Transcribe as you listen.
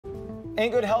In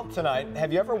good health tonight,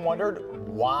 have you ever wondered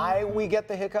why we get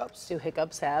the hiccups? Do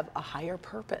hiccups have a higher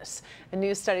purpose? A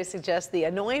new study suggests the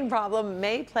annoying problem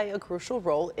may play a crucial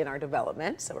role in our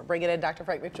development. So we're bringing in Dr.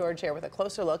 Frank McGeorge here with a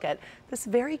closer look at this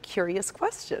very curious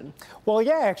question. Well,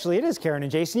 yeah, actually it is, Karen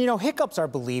and Jason. You know, hiccups are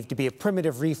believed to be a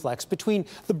primitive reflex between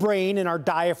the brain and our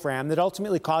diaphragm that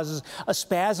ultimately causes a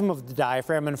spasm of the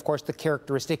diaphragm and, of course, the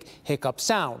characteristic hiccup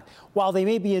sound. While they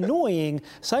may be annoying,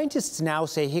 scientists now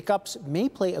say hiccups may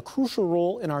play a crucial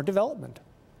role in our development.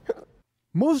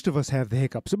 Most of us have the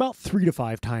hiccups about 3 to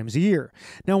 5 times a year.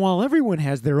 Now, while everyone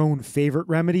has their own favorite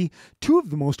remedy, 2 of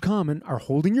the most common are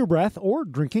holding your breath or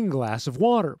drinking a glass of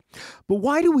water. But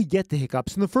why do we get the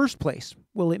hiccups in the first place?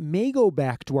 Well, it may go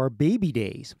back to our baby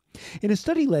days. In a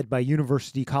study led by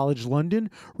University College London,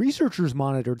 researchers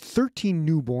monitored 13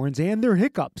 newborns and their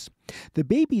hiccups. The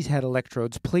babies had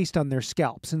electrodes placed on their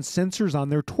scalps and sensors on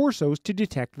their torsos to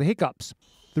detect the hiccups.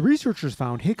 The researchers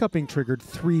found hiccuping triggered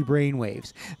 3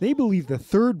 brainwaves. They believe the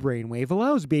third brainwave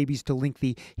allows babies to link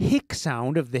the hic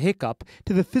sound of the hiccup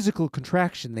to the physical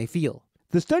contraction they feel.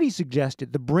 The study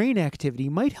suggested the brain activity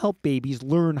might help babies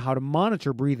learn how to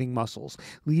monitor breathing muscles,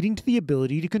 leading to the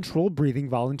ability to control breathing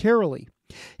voluntarily.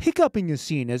 Hiccuping is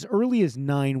seen as early as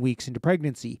 9 weeks into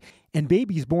pregnancy, and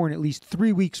babies born at least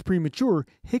 3 weeks premature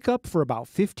hiccup for about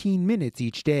 15 minutes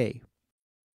each day.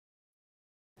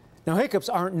 Now, hiccups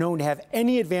aren't known to have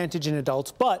any advantage in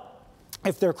adults, but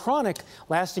if they're chronic,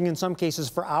 lasting in some cases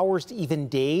for hours to even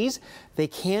days, they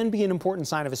can be an important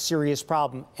sign of a serious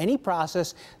problem. Any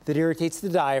process that irritates the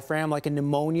diaphragm, like a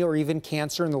pneumonia or even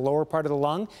cancer in the lower part of the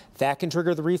lung, that can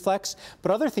trigger the reflex.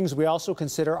 But other things we also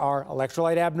consider are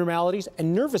electrolyte abnormalities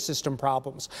and nervous system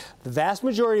problems. The vast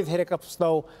majority of hiccups,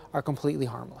 though, are completely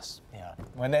harmless. Yeah.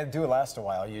 When they do last a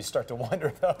while, you start to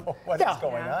wonder, though, what is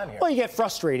going on here? Well, you get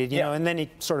frustrated, you know, and then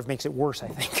it sort of makes it worse, I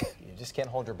think. You just can't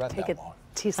hold your breath Take that a long.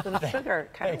 teaspoon of sugar.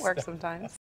 It kind of works sometimes.